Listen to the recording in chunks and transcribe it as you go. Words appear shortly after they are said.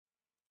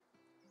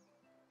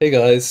Hey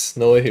guys,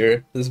 Noah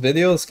here. This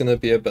video is going to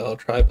be about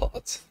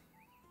tripods.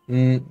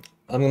 I'm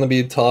going to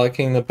be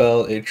talking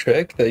about a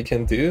trick that you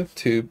can do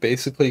to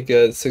basically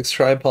get 6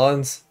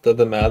 tripods,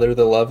 doesn't matter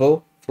the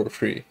level, for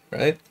free,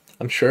 right?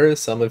 I'm sure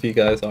some of you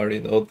guys already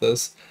know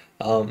this,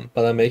 but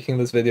I'm making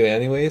this video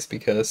anyways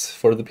because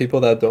for the people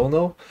that don't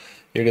know,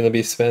 you're going to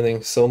be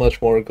spending so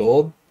much more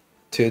gold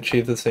to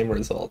achieve the same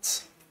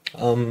results.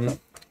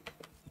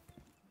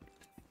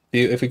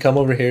 If we come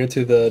over here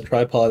to the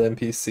tripod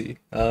NPC,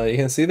 you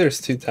can see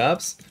there's 2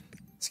 tabs,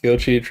 skill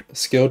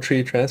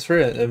tree transfer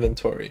and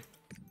inventory.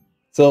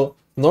 So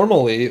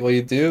normally what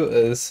you do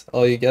is,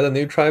 you get a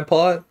new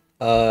tripod,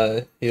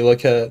 you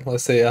look at,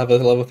 let's say I have a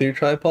level 3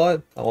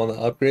 tripod, I want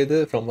to upgrade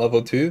it from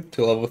level 2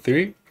 to level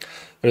 3.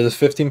 There's a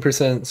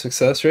 15%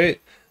 success rate,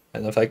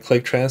 and if I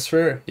click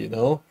transfer,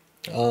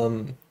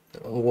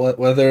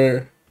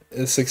 whether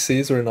it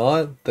succeeds or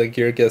not, the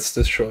gear gets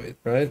destroyed,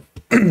 right?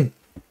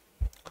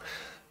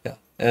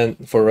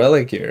 And for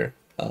relic gear,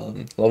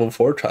 level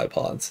 4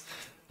 tripods,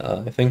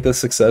 I think the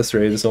success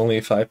rate is only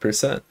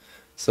 5%.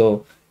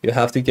 So you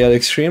have to get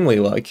extremely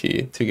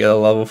lucky to get a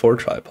level 4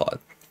 tripod.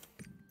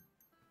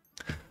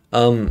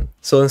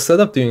 So instead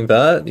of doing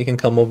that, you can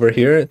come over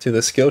here to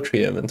the skill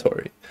tree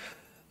inventory.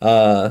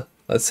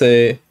 Let's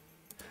say,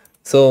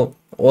 so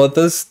what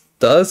this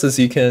does is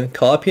you can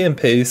copy and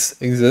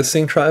paste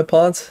existing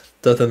tripods,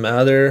 doesn't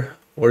matter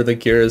where the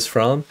gear is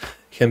from.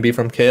 Can be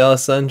from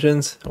Chaos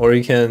Dungeons, or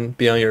you can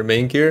be on your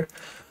main gear,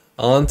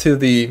 onto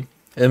the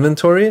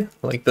inventory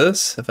like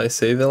this. If I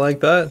save it like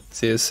that,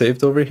 see it's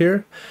saved over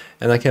here,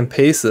 and I can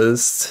paste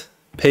this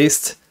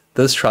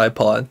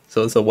tripod,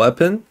 so it's a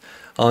weapon,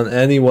 on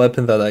any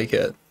weapon that I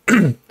get.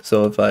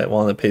 So if I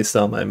want to paste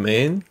on my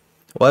main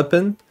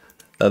weapon,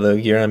 the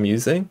gear I'm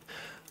using,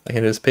 I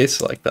can just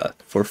paste it like that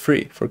for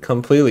free, for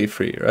completely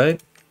free,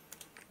 right?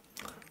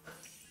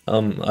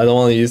 I don't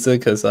want to use it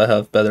because I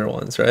have better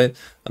ones, right?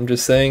 I'm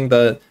just saying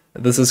that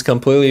this is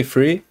completely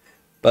free,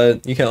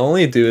 but you can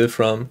only do it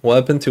from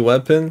weapon to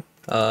weapon,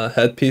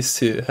 headpiece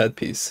to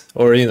headpiece,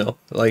 or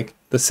like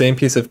the same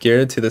piece of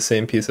gear to the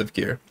same piece of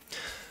gear.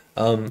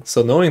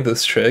 So knowing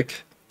this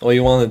trick, what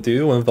you want to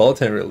do when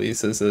Vault-Ten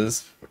releases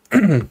is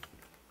you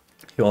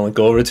want to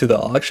go over to the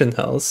auction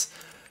house.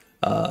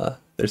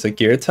 There's a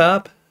gear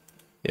tab.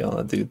 You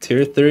want to do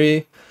tier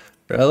 3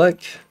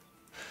 relic.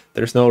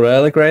 There's no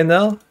relic right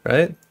now,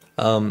 right?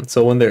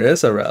 So when there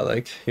is a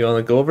relic, you want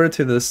to go over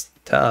to this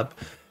tab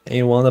and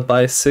you want to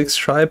buy 6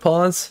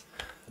 tripods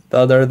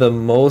that are the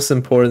most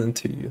important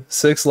to you.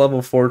 6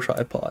 level 4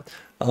 tripod.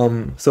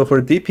 So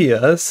for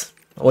DPS,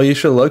 what you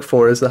should look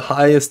for is the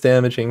highest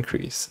damage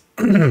increase.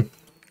 You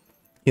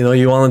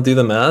want to do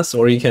the math,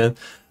 or you can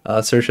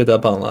search it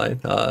up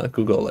online,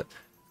 Google it.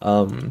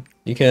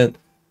 You can,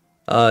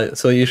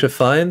 so you should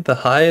find the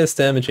highest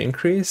damage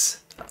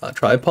increase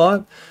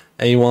tripod,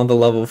 and you want the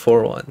level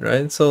 4 one,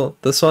 right? So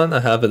this one, I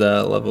have it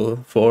at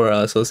level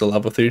 4, so it's a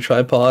level 3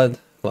 tripod,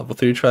 level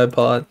 3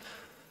 tripod,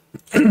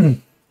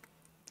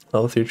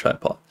 level 3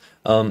 tripod.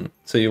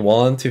 So you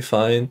want to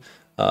find,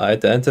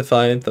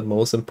 identify the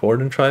most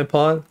important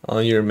tripod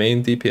on your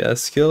main DPS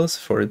skills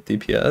for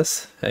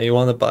DPS, and you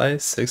want to buy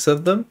 6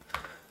 of them,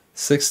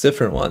 6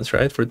 different ones,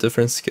 right, for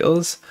different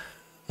skills,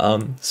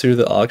 through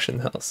the auction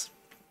house.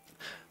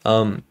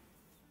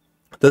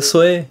 This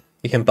way,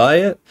 you can buy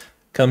it,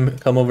 come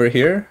over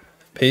here,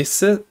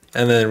 paste it,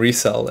 and then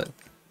resell it.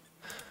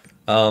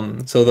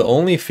 So the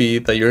only fee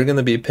that you're going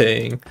to be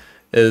paying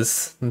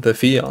is the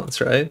fions,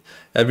 right?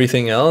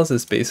 Everything else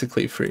is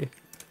basically free.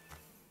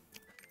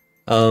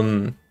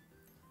 One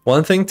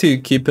thing to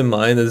keep in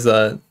mind is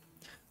that,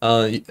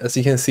 as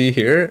you can see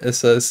here, it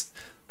says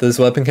this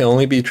weapon can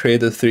only be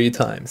traded 3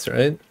 times,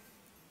 right?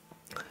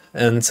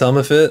 And some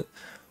of it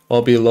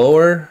will be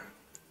lower.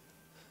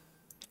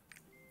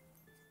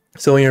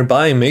 So when you're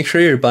buying, make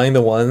sure you're buying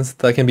the ones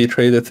that can be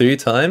traded 3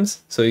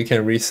 times so you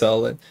can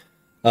resell it.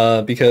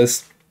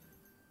 Because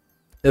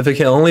if it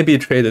can only be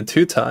traded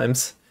 2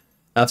 times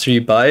after you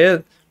buy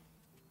it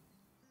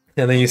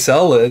and then you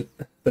sell it,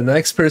 the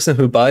next person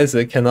who buys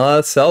it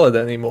cannot sell it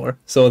anymore.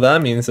 So what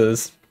that means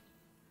is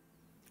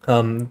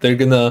they're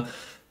gonna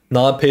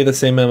not pay the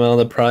same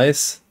amount of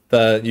price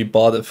that you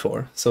bought it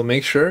for. So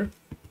make sure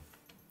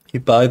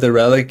you buy the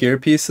relic gear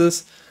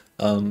pieces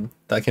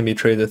that can be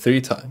traded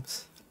 3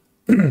 times.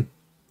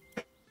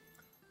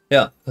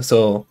 Yeah,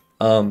 so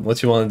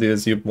what you want to do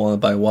is you want to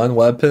buy 1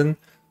 weapon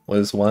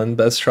with 1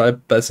 best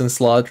in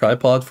slot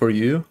tripod for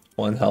you,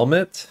 1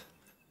 helmet,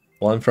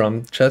 1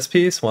 from chest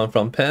piece, 1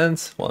 from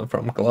pants, 1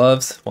 from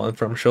gloves, 1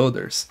 from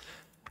shoulders,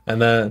 and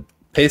then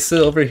paste it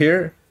over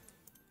here,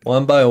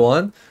 1 by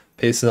 1,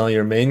 paste it on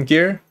your main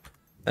gear,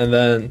 and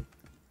then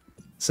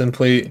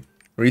simply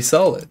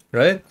resell it,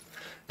 right?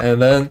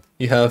 And then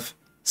you have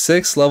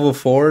 6 level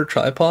 4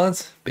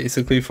 tripods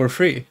basically for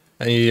free,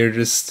 and you're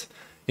just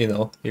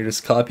you're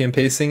just copy and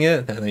pasting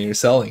it, and then you're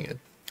selling it.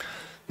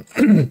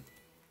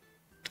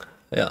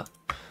 Yeah.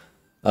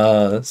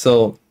 Yeah,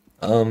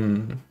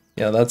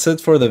 that's it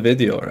for the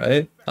video,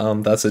 right?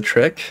 That's a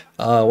trick.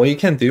 What you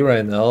can do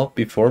right now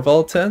before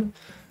Vault-Ten,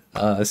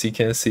 as you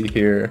can see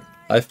here,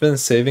 I've been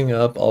saving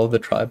up all the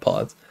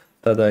tripods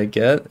that I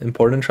get,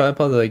 important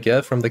tripods that I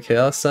get from the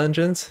Chaos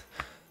Dungeons,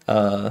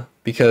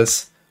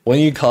 because when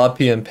you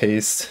copy and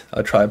paste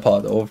a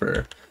tripod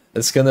over,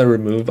 it's gonna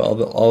remove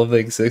all of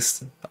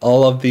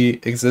the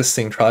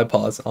existing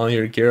tripods on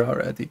your gear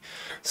already.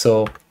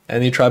 So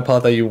any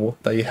tripod that you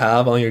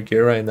have on your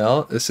gear right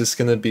now is just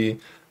gonna be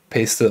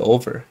pasted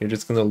over. You're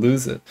just gonna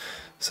lose it.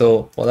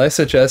 So what I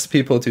suggest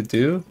people to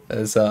do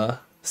is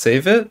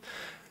save it,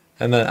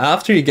 and then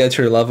after you get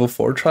your level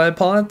 4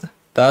 tripod,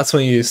 that's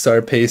when you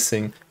start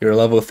pasting your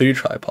level 3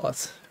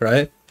 tripods,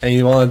 right? And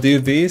you want to do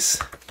these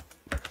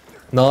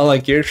not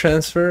like gear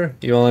transfer,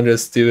 you want to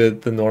just do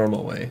it the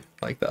normal way,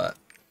 like that.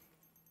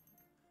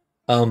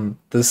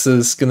 This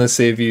is gonna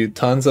save you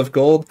tons of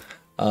gold.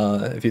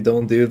 If you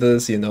don't do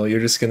this, you know, you're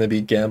just gonna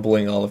be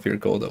gambling all of your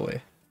gold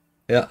away.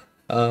 Yeah.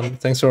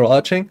 Thanks for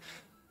watching.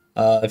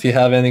 If you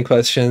have any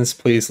questions,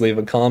 please leave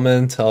a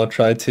comment. I'll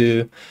try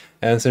to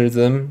answer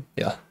them.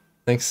 Yeah.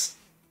 Thanks.